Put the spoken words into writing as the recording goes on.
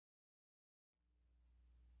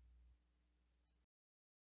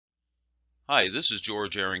Hi, this is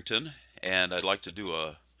George Arrington, and I'd like to do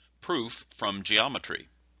a proof from geometry.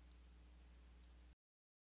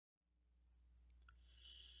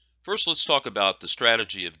 First, let's talk about the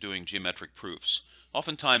strategy of doing geometric proofs.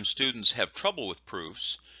 Oftentimes, students have trouble with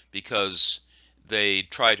proofs because they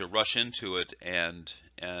try to rush into it and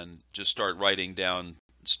just start writing down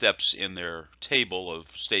steps in their table of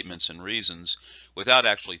statements and reasons without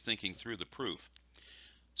actually thinking through the proof.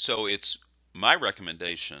 So it's my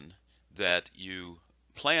recommendation that you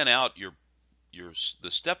plan out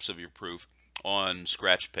the steps of your proof on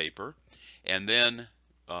scratch paper, and then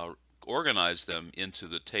organize them into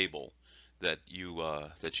the table that you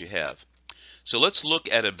have. So let's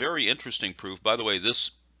look at a very interesting proof. By the way,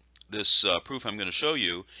 this proof I'm going to show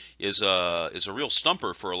you is a real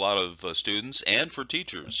stumper for a lot of students and for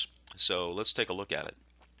teachers. So let's take a look at it.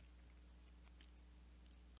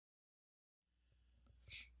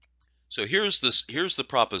 So here's the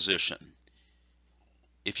proposition.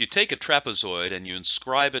 If you take a trapezoid and you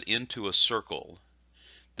inscribe it into a circle,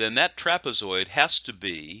 then that trapezoid has to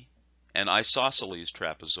be an isosceles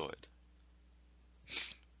trapezoid.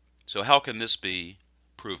 So how can this be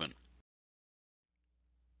proven?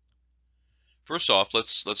 First off,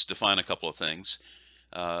 let's define a couple of things.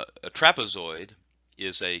 A trapezoid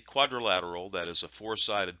is a quadrilateral, that is a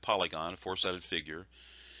four-sided polygon, a four-sided figure,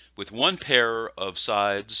 with one pair of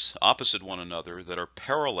sides opposite one another that are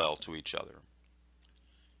parallel to each other.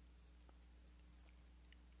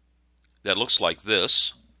 That looks like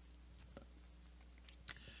this.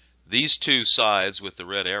 These two sides with the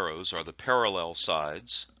red arrows are the parallel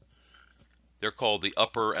sides. They're called the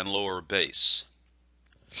upper and lower base.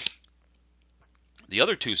 The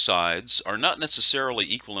other two sides are not necessarily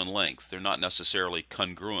equal in length. They're not necessarily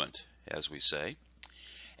congruent, as we say.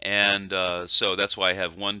 And so that's why I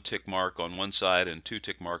have one tick mark on one side and two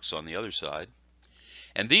tick marks on the other side.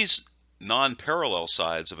 And these non-parallel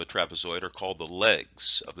sides of a trapezoid are called the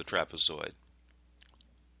legs of the trapezoid.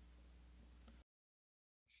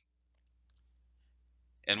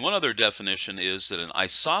 And one other definition is that an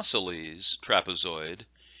isosceles trapezoid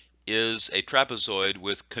is a trapezoid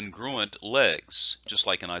with congruent legs, just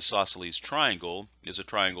like an isosceles triangle is a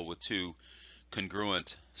triangle with two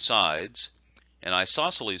congruent sides. An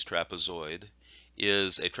isosceles trapezoid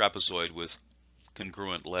is a trapezoid with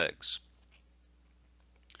congruent legs.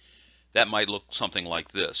 That might look something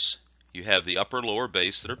like this. You have the upper lower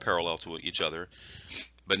base that are parallel to each other,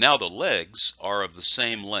 but now the legs are of the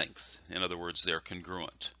same length. In other words, they're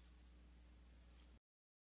congruent.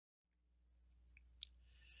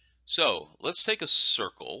 So let's take a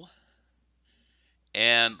circle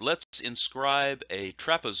and let's inscribe a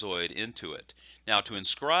trapezoid into it. Now, to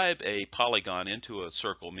inscribe a polygon into a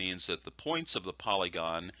circle means that the points of the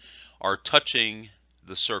polygon are touching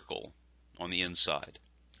the circle on the inside.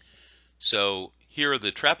 So here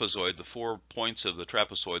the trapezoid, the 4 points of the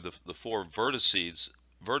trapezoid, the 4 vertices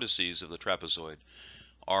of the trapezoid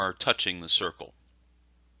are touching the circle.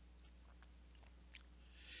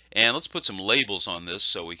 And let's put some labels on this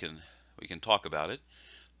so we can talk about it.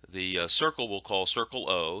 The circle we'll call circle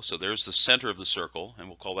O. So there's the center of the circle, and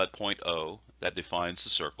we'll call that point O. That defines the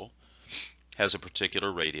circle. Has a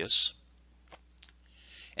particular radius.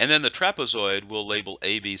 And then the trapezoid we'll label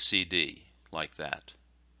A, B, C, D, like that.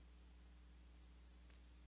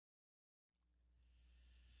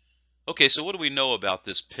 Okay, so what do we know about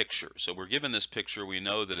this picture? So we're given this picture. We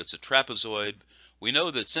know that it's a trapezoid. We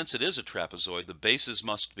know that since it is a trapezoid, the bases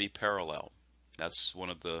must be parallel. That's one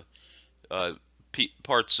of the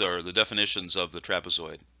parts or the definitions of the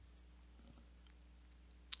trapezoid.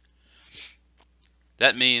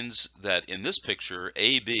 That means that in this picture,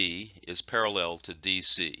 AB is parallel to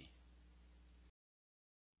DC.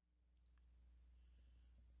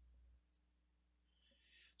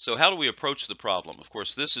 So how do we approach the problem? Of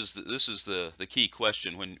course, this is the key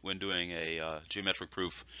question when doing a geometric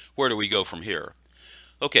proof. Where do we go from here?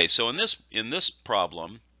 Okay, so in this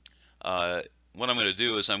problem, what I'm going to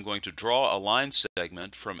do is I'm going to draw a line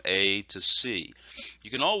segment from A to C. You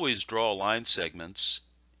can always draw line segments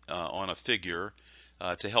on a figure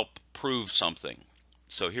to help prove something.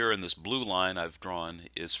 So here in this blue line I've drawn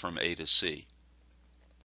is from A to C.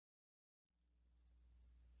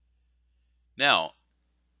 Now,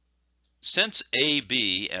 since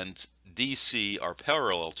AB and DC are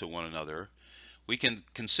parallel to one another, we can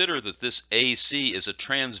consider that this AC is a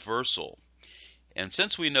transversal. And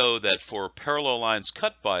since we know that for parallel lines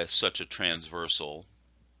cut by such a transversal,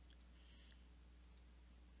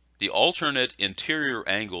 the alternate interior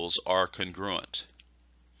angles are congruent.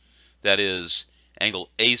 That is,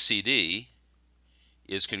 angle ACD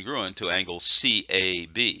is congruent to angle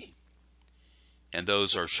CAB. and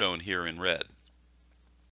those are shown here in red.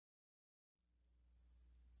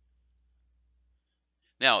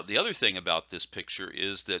 Now, the other thing about this picture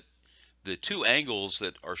is that the two angles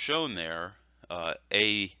that are shown there,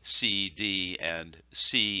 ACD and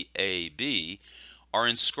CAB, are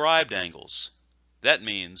inscribed angles. That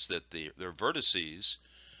means that their vertices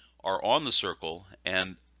are on the circle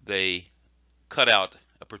and they cut out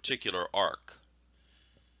a particular arc.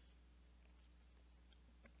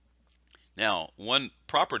 Now, one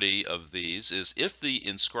property of these is if the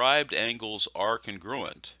inscribed angles are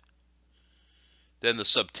congruent, then the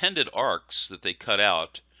subtended arcs that they cut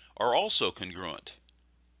out are also congruent.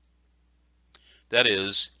 That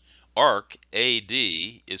is, arc AD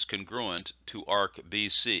is congruent to arc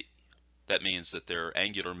BC. That means that their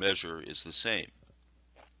angular measure is the same.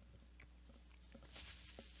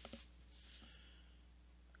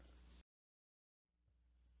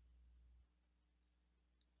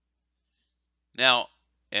 Now,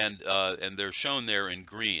 and they're shown there in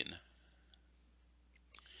green.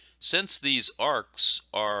 Since these arcs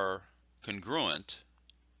are congruent,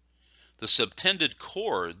 the subtended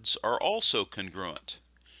chords are also congruent.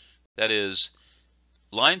 That is,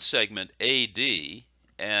 line segment AD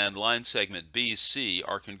and line segment BC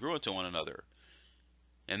are congruent to one another,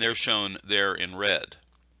 and they're shown there in red.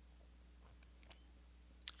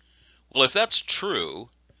 Well, if that's true,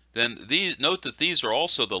 then note that these are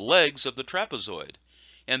also the legs of the trapezoid,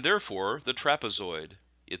 and therefore the trapezoid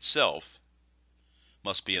itself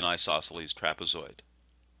must be an isosceles trapezoid.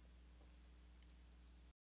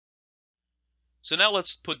 So now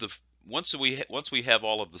let's put once we have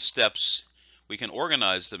all of the steps, we can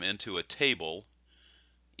organize them into a table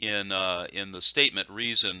in the statement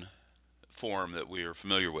reason form that we are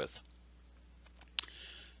familiar with.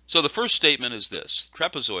 So the first statement is this: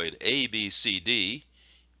 trapezoid ABCD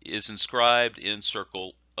is inscribed in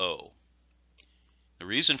circle O. The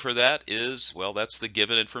reason for that is, well, that's the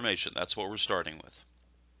given information. That's what we're starting with.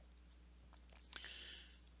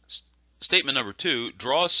 Statement number 2,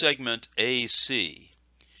 draw segment AC.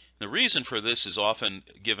 The reason for this is often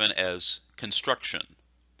given as construction.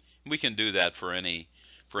 We can do that for any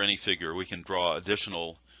figure. We can draw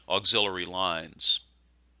additional auxiliary lines.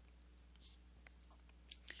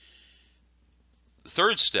 The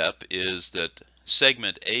third step is that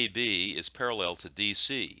segment AB is parallel to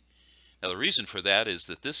DC. Now the reason for that is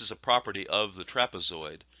that this is a property of the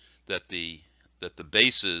trapezoid, that the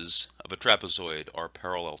bases of a trapezoid are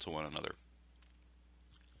parallel to one another.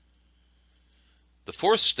 The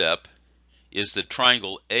fourth step is that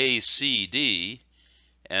triangle ACD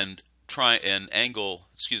and the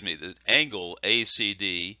angle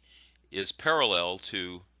ACD is parallel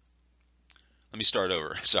to, let me start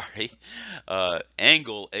over, sorry.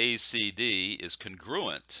 Angle ACD is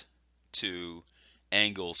congruent to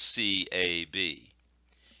angle CAB.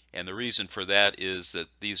 And the reason for that is that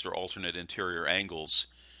these are alternate interior angles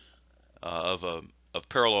of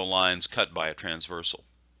parallel lines cut by a transversal.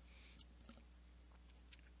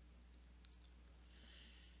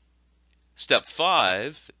 Step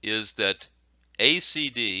 5 is that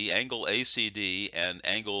angle ACD and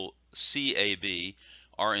angle CAB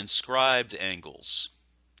are inscribed angles.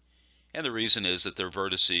 And the reason is that their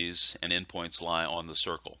vertices and endpoints lie on the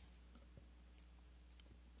circle.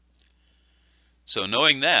 So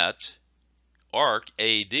knowing that, arc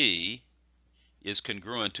AD is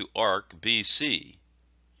congruent to arc BC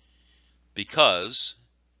because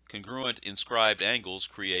congruent inscribed angles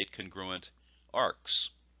create congruent arcs.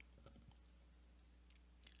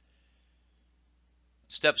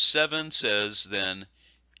 Step 7 says then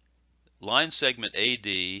line segment AD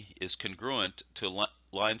is congruent to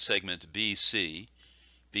line segment BC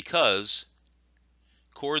because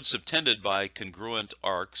chords subtended by congruent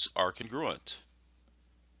arcs are congruent.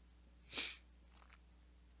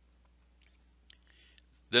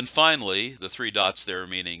 Then finally, the 3 dots there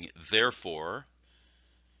meaning therefore,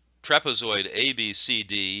 trapezoid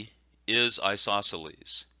ABCD is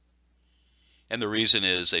isosceles. And the reason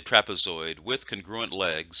is a trapezoid with congruent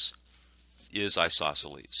legs is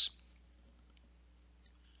isosceles.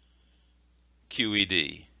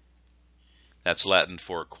 QED. That's Latin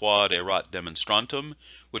for quod erat demonstrantem,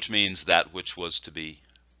 which means that which was to be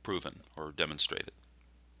proven or demonstrated.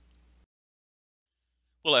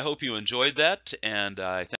 Well, I hope you enjoyed that, and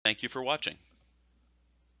I thank you for watching.